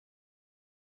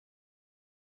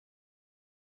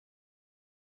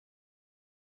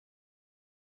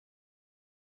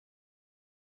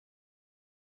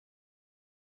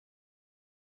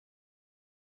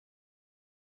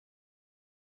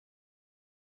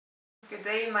Good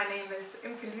day, my name is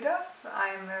Imke Lüders.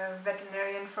 I'm a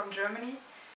veterinarian from Germany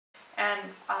and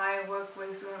I work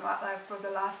with Zoo and Wildlife for the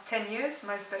last 10 years.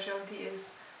 My specialty is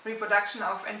reproduction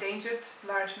of endangered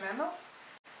large mammals.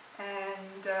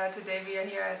 And today we are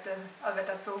here at the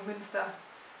Allwetterzoo Münster,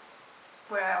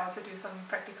 where I also do some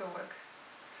practical work.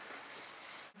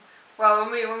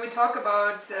 Well, when we talk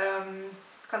about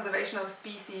conservation of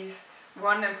species,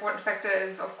 one important factor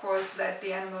is, of course, that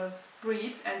the animals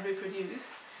breed and reproduce.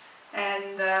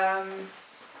 And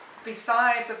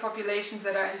beside the populations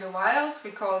that are in the wild,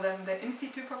 we call them the in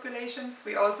situ populations.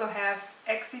 We also have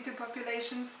ex situ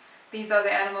populations. These are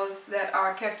the animals that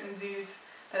are kept in zoos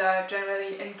that are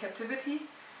generally in captivity.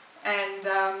 And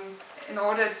in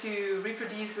order to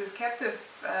reproduce those captive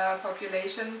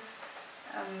populations,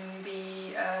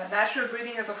 the natural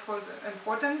breeding is of course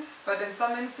important, but in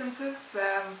some instances,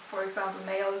 for example,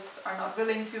 males are not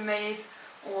willing to mate,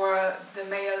 or the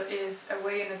male is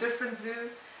away in a different zoo.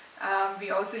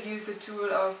 We also use the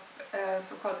tool of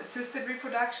so-called assisted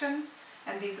reproduction,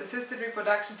 and these assisted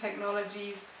reproduction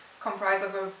technologies comprise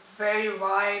of a very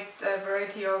wide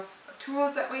variety of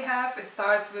tools that we have. It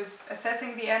starts with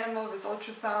assessing the animal with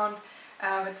ultrasound,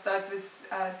 it starts with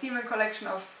semen collection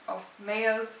of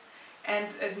males, and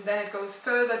then it goes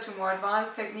further to more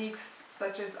advanced techniques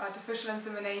such as artificial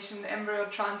insemination, embryo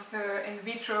transfer, in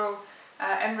vitro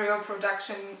embryo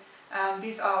production.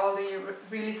 These are all the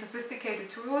really sophisticated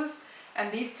tools,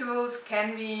 and these tools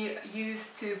can be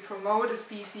used to promote a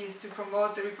species, to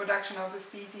promote the reproduction of a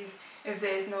species if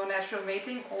there is no natural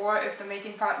mating or if the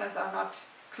mating partners are not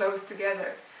close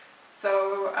together.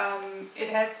 So it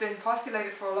has been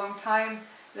postulated for a long time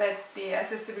that the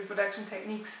assisted reproduction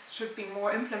techniques should be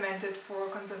more implemented for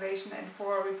conservation and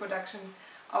for reproduction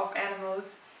of animals,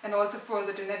 and also for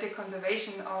the genetic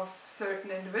conservation of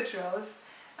certain individuals.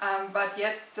 But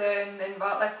yet in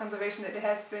wildlife conservation it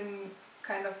has been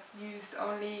kind of used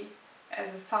only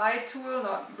as a side tool,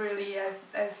 not really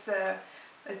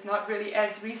it's not really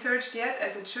as researched yet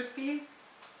as it should be.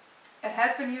 It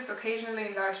has been used occasionally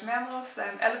in large mammals.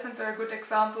 Elephants are a good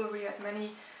example. We had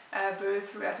many births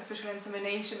through artificial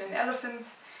insemination in elephants.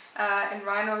 In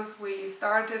rhinos we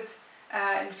started,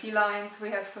 in felines we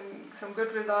have some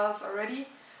good results already,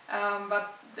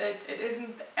 but it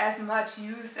isn't as much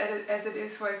used as it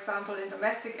is, for example, in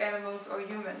domestic animals or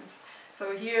humans.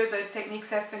 So here the techniques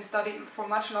have been studied for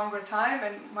much longer time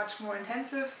and much more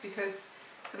intensive, because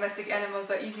domestic animals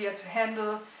are easier to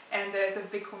handle and there's a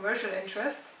big commercial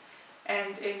interest.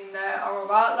 And in our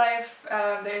wildlife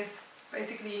there's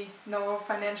basically no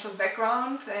financial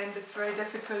background, and it's very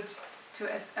difficult to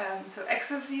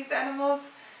access these animals.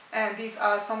 And these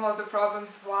are some of the problems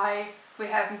why we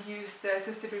haven't used the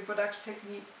assisted reproduction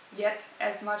technique yet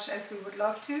as much as we would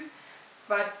love to.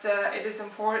 But it is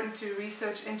important to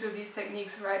research into these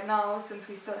techniques right now, since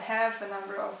we still have a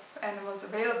number of animals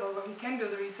available where we can do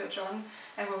the research on,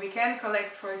 and where we can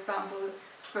collect, for example,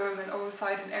 sperm and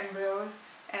oocyte and embryos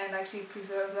and actually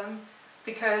preserve them,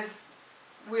 because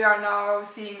we are now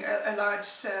seeing a large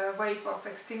wave of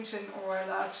extinction, or a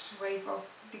large wave of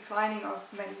declining of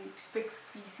many big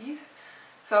species.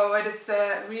 So it is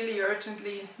really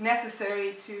urgently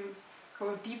necessary to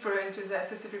go deeper into the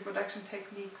assisted reproduction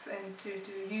techniques and to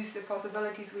use the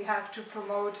possibilities we have to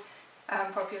promote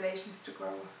populations to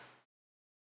grow.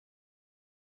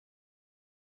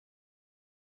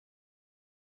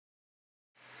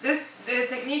 The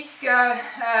technique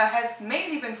has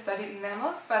mainly been studied in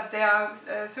mammals, but there are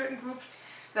certain groups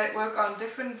that work on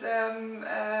different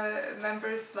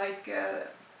members, like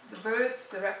the birds,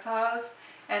 the reptiles,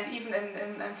 and even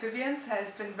in amphibians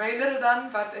has been very little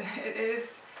done, but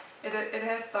it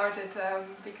has started,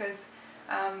 because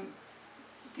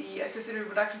the assisted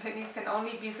reproduction techniques can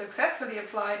only be successfully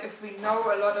applied if we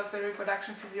know a lot of the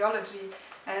reproduction physiology,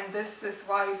 and this is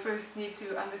why we first need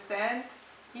to understand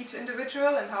each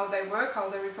individual and how they work, how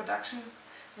their reproduction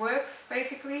works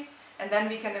basically, and then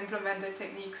we can implement the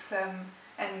techniques.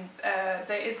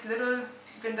 There is little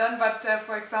been done, but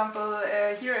for example,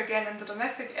 here again in the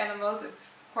domestic animals it's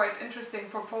quite interesting.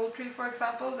 For poultry, for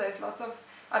example, there's lots of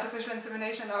artificial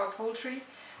insemination in our poultry,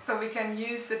 so we can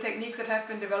use the techniques that have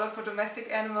been developed for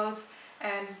domestic animals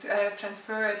and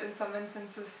transfer it in some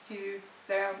instances to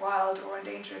their wild or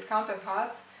endangered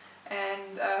counterparts.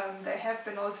 And there have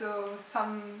been also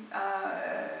some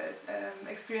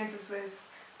experiences with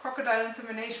crocodile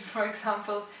insemination, for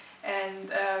example,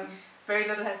 and very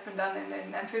little has been done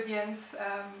in amphibians,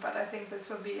 but I think this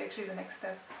will be actually the next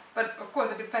step. But of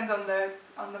course it depends on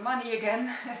the money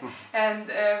again, and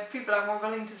people are more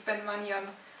willing to spend money on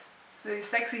the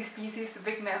sexy species, the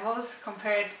big mammals,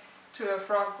 compared to a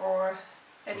frog or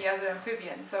any other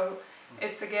amphibian. So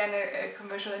it's again a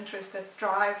commercial interest that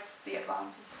drives the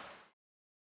advances.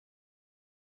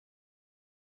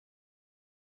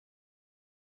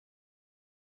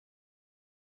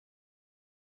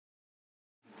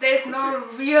 There's no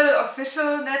real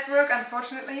official network,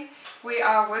 unfortunately. We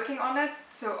are working on it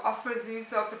to offer zoos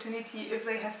the opportunity, if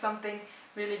they have something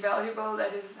really valuable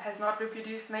that has not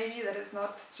reproduced, maybe that is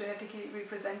not genetically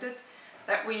represented,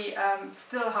 that we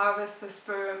still harvest the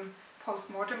sperm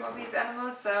post-mortem of these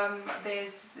animals.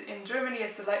 There's in Germany,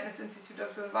 it's the Leibniz Institute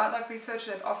of Zoo and Wildlife Research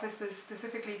that offers this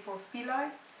specifically for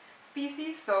feline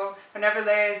species. So whenever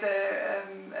there is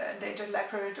an endangered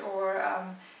leopard or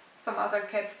some other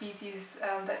cat species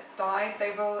that died,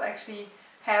 they will actually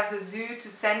have the zoo to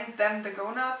send them the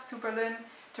gonads to Berlin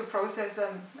to process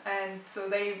them, and so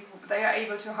they are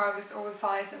able to harvest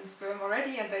ovocytes and sperm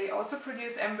already, and they also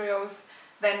produce embryos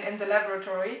then in the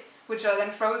laboratory, which are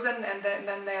then frozen, and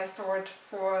then they are stored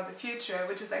for the future,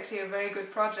 which is actually a very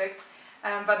good project.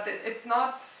 But it's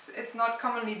not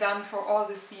commonly done for all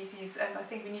the species, and I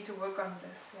think we need to work on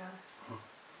this. Yeah.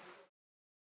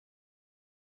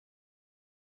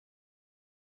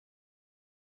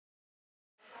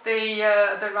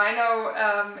 The rhino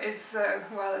is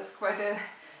well, it's quite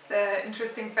the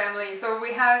interesting family. So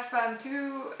we have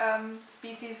two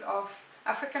species of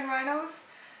African rhinos,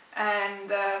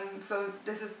 and so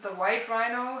this is the white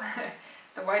rhino,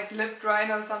 the white-lipped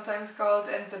rhino sometimes called,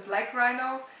 and the black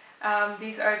rhino.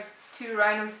 These are two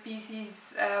rhino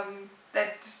species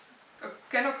that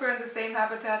can occur in the same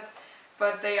habitat,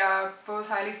 but they are both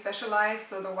highly specialized.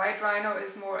 So the white rhino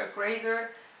is more a grazer,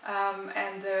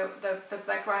 and the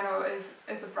black rhino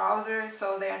is a browser,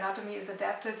 so their anatomy is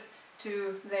adapted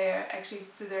to their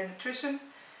nutrition.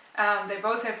 They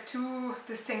both have two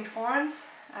distinct horns,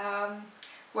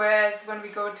 whereas when we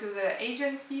go to the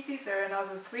Asian species there are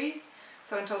another three.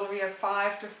 So in total we have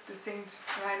 5 distinct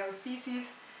rhino species,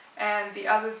 and the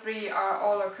other 3 are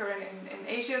all occurring in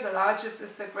Asia. The largest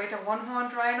is the greater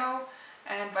one-horned rhino,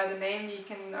 and by the name you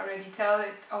can already tell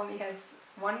it only has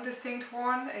one distinct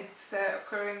horn. It's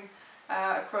occurring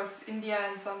across India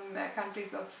and some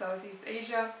countries of Southeast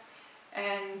Asia.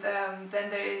 And then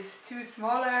there is 2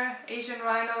 smaller Asian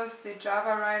rhinos, the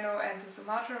Java rhino and the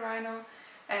Sumatra rhino,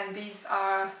 and these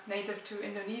are native to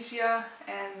Indonesia,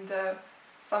 and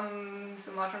some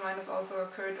Sumatran rhinos also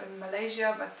occurred in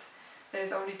Malaysia, but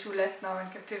there's only 2 left now in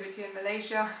captivity in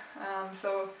Malaysia.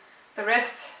 So the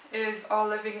rest is all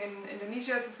living in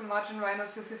Indonesia, so Sumatran rhino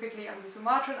specifically on the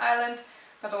Sumatran island,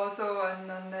 but also on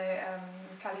the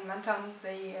Kalimantan,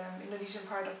 the Indonesian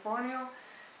part of Borneo.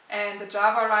 And the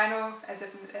Java rhino, as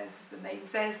the name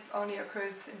says, only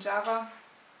occurs in Java.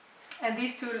 And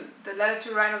these two, the latter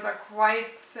 2 rhinos, are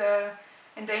quite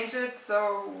endangered,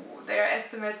 so there are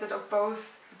estimates that of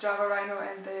both the Java rhino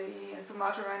and the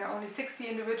Sumatra rhino, only 60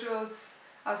 individuals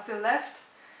are still left.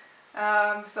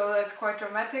 So that's quite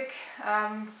dramatic.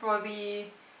 For the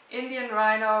Indian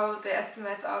rhino, the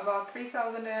estimates are about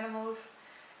 3,000 animals,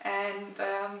 and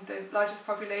the largest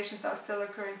populations are still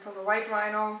occurring for the white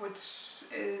rhino, which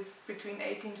is between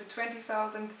 18 to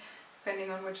 20,000, depending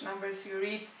on which numbers you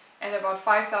read, and about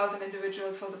 5,000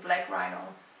 individuals for the black rhino.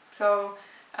 So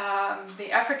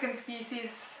the African species,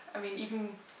 I mean, even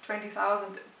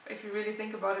 20,000, if you really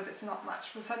think about it, it's not much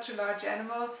for such a large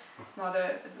animal. It's not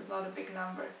a big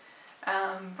number.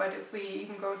 But if we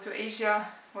even go to Asia,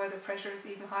 where the pressure is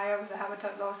even higher with the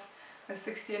habitat loss, with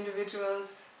 60 individuals,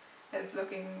 it's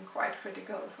looking quite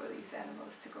critical for these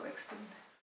animals to go extinct.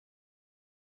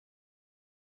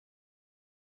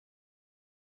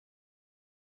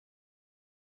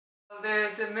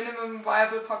 The minimum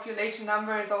viable population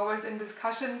number is always in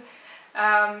discussion.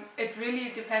 It really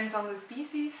depends on the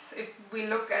species. If we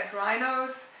look at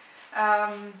rhinos,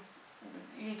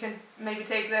 you can maybe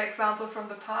take the example from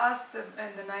the past.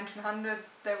 In the 1900s,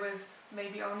 there was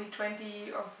maybe only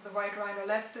 20 of the white rhino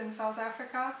left in South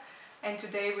Africa, and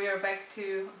today we are back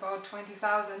to about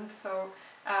 20,000. So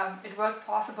it was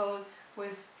possible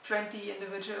with 20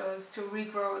 individuals to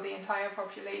regrow the entire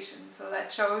population. So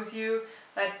that shows you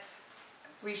that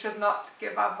we should not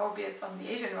give up hope yet on the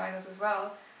Asian rhinos as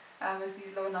well, with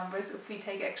these low numbers, if we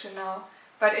take action now.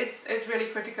 But it's really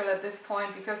critical at this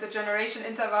point, because the generation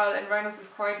interval in rhinos is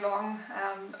quite long.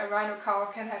 A rhino cow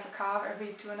can have a calf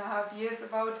every 2.5 years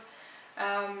about.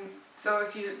 So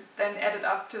if you then add it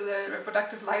up to the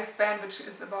reproductive lifespan, which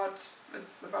is about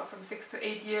from 6 to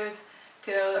 8 years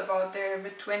till about their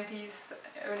mid-20s,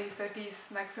 early 30s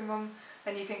maximum,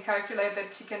 then you can calculate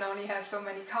that she can only have so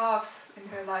many calves in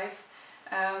her life.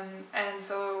 And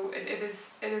so it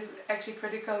is actually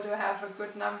critical to have a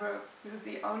good number, because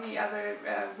the only other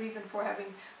reason for having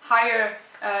higher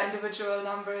individual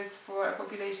numbers for a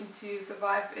population to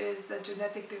survive is the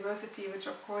genetic diversity, which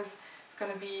of course is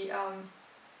going to be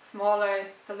smaller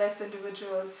the less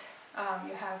individuals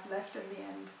you have left in the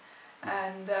end.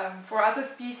 And for other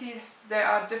species there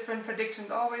are different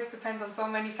predictions, always depends on so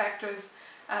many factors.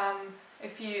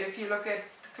 If you look at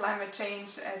climate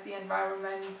change, at the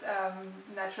environment,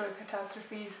 natural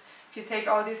catastrophes, if you take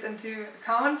all these into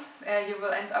account, you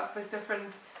will end up with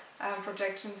different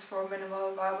projections for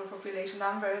minimal viable population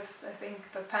numbers. I think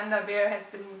the panda bear has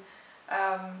been,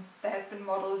 there has been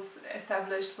models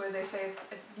established where they say it's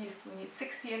at least we need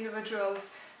 60 individuals,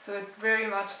 so it very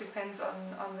much depends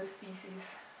on the species.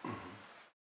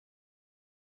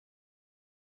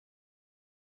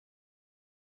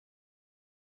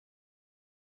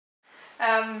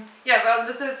 Yeah, well,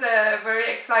 this is a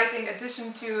very exciting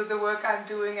addition to the work I'm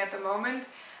doing at the moment,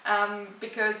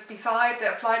 because beside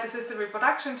the applied assisted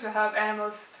reproduction to help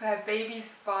animals to have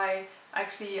babies by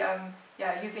actually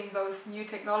using those new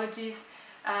technologies,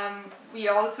 we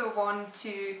also want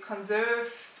to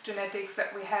conserve genetics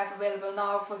that we have available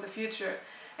now for the future.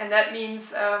 And that means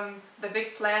the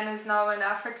big plan is now in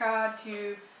Africa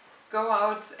to go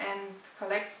out and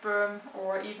collect sperm,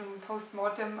 or even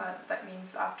post-mortem, that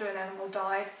means after an animal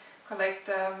died, collect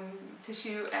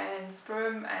tissue and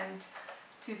sperm and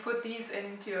to put these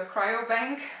into a cryo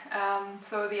bank.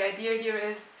 So the idea here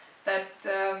is that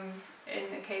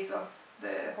in the case of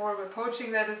the horrible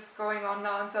poaching that is going on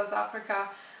now in South Africa,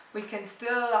 we can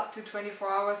still up to 24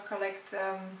 hours collect,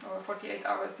 or 48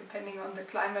 hours depending on the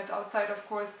climate outside of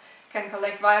course, can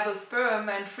collect viable sperm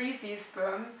and freeze these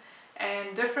sperm.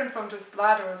 And different from just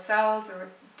blood or cells or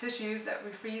tissues that we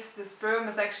freeze, the sperm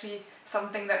is actually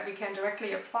something that we can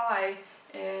directly apply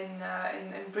in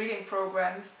breeding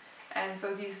programs. And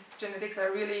so these genetics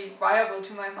are really viable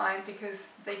to my mind, because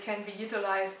they can be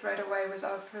utilized right away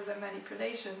without further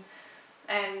manipulation.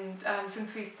 And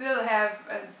since we still have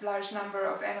a large number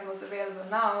of animals available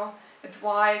now, it's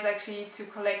wise actually to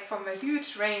collect from a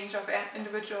huge range of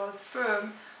individual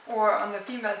sperm, or on the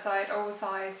female side,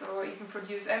 oocytes, or even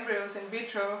produce embryos in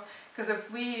vitro. Because if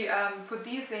we put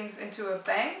these things into a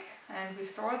bank and we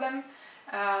store them,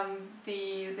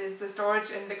 the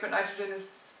storage in liquid nitrogen is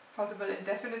possible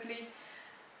indefinitely.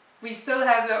 We still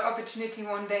have the opportunity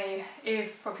one day,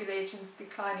 if populations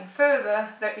declining further,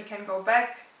 that we can go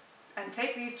back and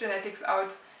take these genetics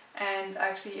out and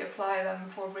actually apply them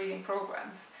for breeding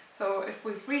programs. So if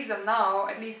we freeze them now,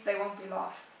 at least they won't be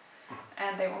lost,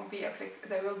 and they will be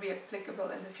applicable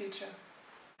in the future.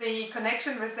 The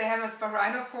connection with the Hemmersbach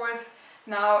Rhino-Force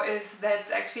now is that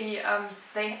actually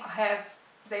they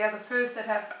are the first that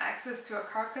have access to a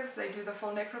carcass. They do the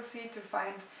full necropsy to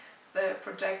find the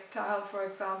projectile, for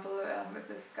example, if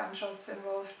there's gunshots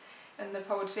involved in the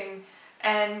poaching.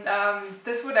 And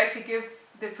this would actually give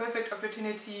the perfect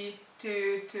opportunity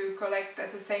to collect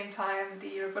at the same time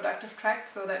the reproductive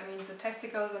tract, so that means the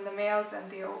testicles in the males and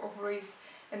the ovaries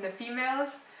in the females.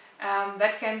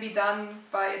 That can be done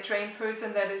by a trained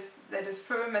person that is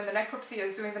firm in the necropsy,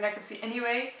 is doing the necropsy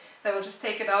anyway. They will just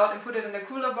take it out and put it in a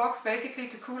cooler box, basically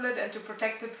to cool it and to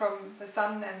protect it from the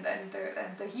sun and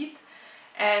the heat.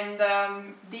 And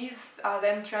these are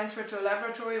then transferred to a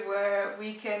laboratory where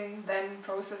we can then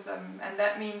process them. And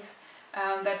that means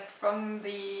that from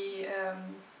the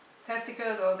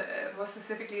testicles, or more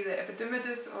specifically the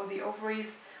epididymis or the ovaries,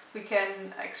 we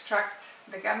can extract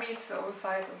the gametes, the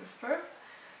oocytes of the sperm,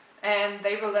 and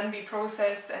they will then be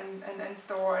processed and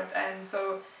stored. And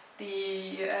so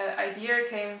the idea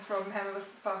came from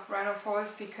Hemmersbach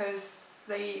Rhino-Force, because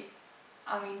they,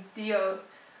 deal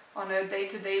on a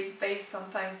day-to-day basis,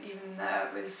 sometimes even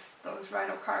with those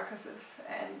rhino carcasses.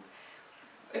 And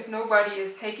if nobody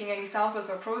is taking any samples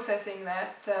or processing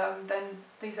that, then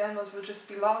these animals will just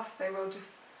be lost. They will just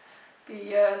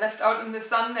be left out in the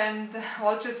sun, and the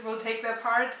vultures will take their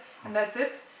part, and that's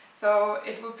it. So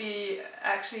it would be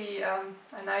actually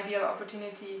an ideal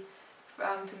opportunity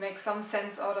to make some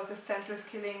sense out of the senseless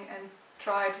killing and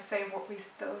try to save what we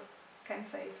still can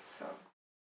save. So.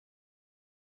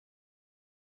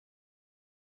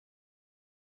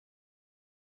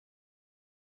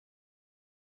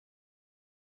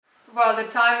 Well, the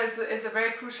time is a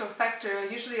very crucial factor.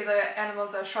 Usually the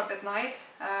animals are shot at night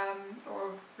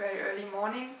or very early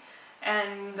morning,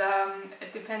 and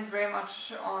it depends very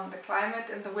much on the climate.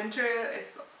 In the winter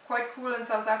it's quite cool in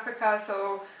South Africa,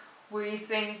 so we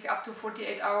think up to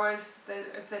 48 hours that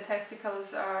if the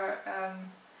testicles are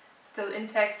still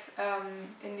intact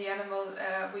in the animal,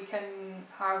 we can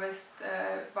harvest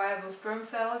viable sperm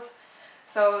cells.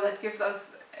 So that gives us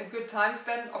a good time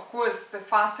span. Of course, the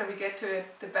faster we get to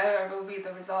it, the better will be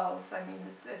the results. I mean,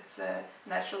 it's a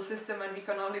natural system and we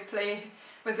can only play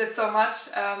with it so much.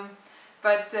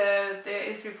 But there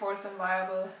is reports on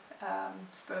viable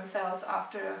sperm cells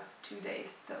after 2 days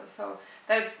though. So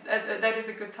that is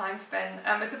a good time span.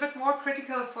 It's a bit more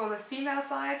critical for the female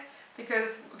side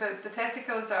because the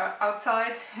testicles are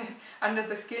outside under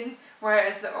the skin,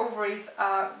 whereas the ovaries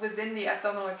are within the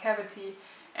abdominal cavity.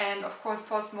 And of course,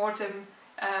 post-mortem,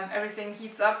 everything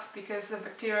heats up because the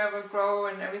bacteria will grow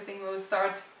and everything will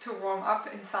start to warm up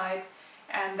inside.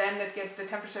 And then the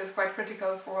temperature is quite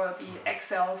critical for the egg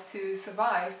cells to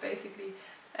survive, basically.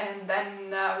 And then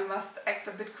we must act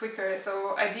a bit quicker.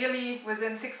 So ideally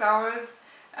within 6 hours,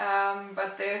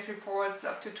 but there's reports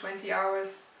up to 20 hours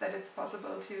that it's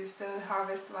possible to still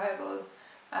harvest viable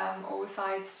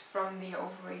oocytes from the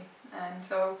ovary. And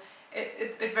so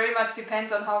it very much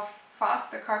depends on how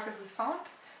fast the carcass is found.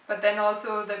 But then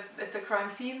also it's a crime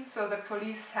scene, so the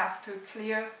police have to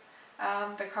clear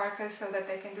the carcass so that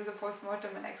they can do the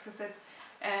post-mortem and access it.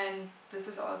 And this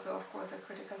is also, of course, a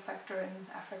critical factor in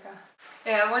Africa.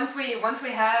 Yeah, once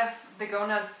we have the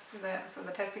gonads, so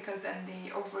the testicles and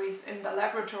the ovaries in the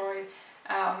laboratory,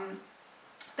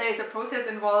 there is a process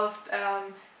involved.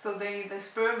 So the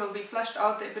sperm will be flushed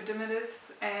out the epididymis,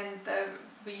 and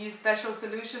we use special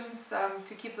solutions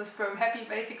to keep the sperm happy,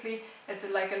 basically. It's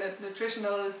like a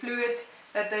nutritional fluid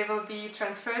that they will be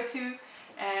transferred to.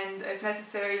 And if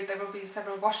necessary, there will be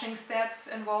several washing steps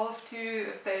involved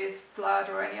too, if there is blood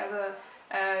or any other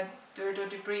dirt or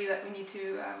debris that we need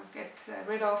to get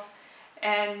rid of.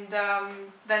 And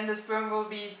then the sperm will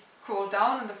be cooled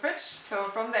down in the fridge. So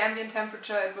from the ambient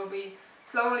temperature, it will be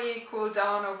slowly cooled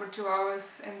down over 2 hours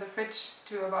in the fridge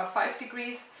to about 5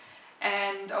 degrees.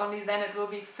 And only then it will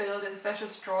be filled in special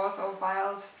straws or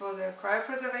vials for the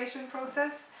cryopreservation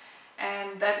process.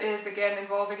 And that is again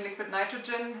involving liquid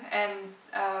nitrogen, and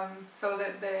so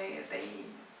that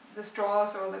the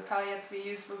straws or the pellets we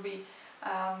use will be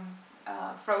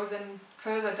frozen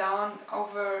further down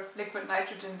over liquid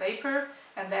nitrogen vapor,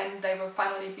 and then they will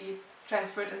finally be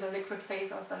transferred in the liquid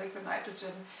phase of the liquid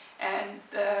nitrogen. And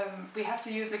we have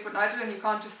to use liquid nitrogen. You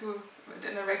can't just do it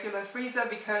in a regular freezer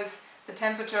because the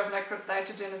temperature of liquid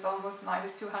nitrogen is almost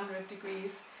 -200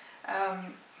 degrees.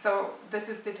 So this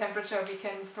is the temperature we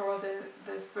can store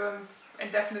the sperm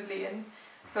indefinitely in.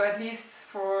 So at least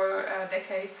for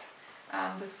decades,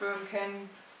 the sperm can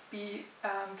be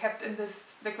kept in this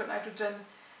liquid nitrogen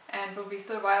and will be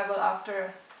still viable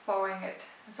after thawing it.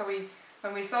 So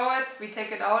when we thaw it, we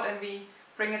take it out and we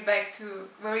bring it back to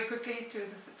very quickly to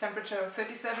the temperature of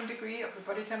 37 degrees of the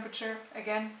body temperature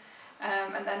again,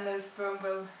 and then the sperm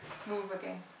will move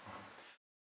again.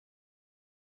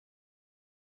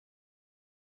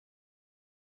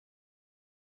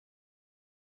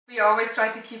 We always try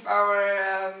to keep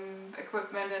our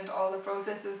equipment and all the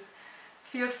processes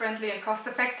field friendly and cost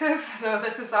effective. So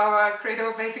this is our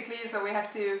credo basically. So we have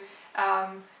to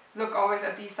look always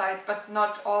at these sides, but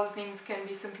not all things can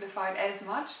be simplified as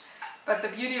much. But the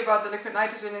beauty about the liquid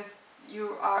nitrogen is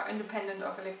you are independent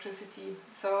of electricity.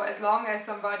 So as long as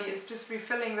somebody is just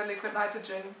refilling the liquid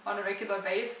nitrogen on a regular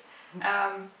basis,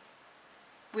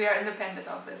 we are independent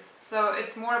of this. So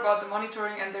it's more about the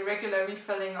monitoring and the regular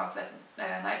refilling of that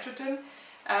nitrogen.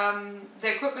 The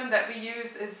equipment that we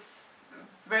use is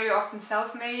very often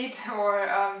self-made or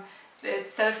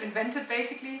it's self-invented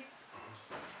basically.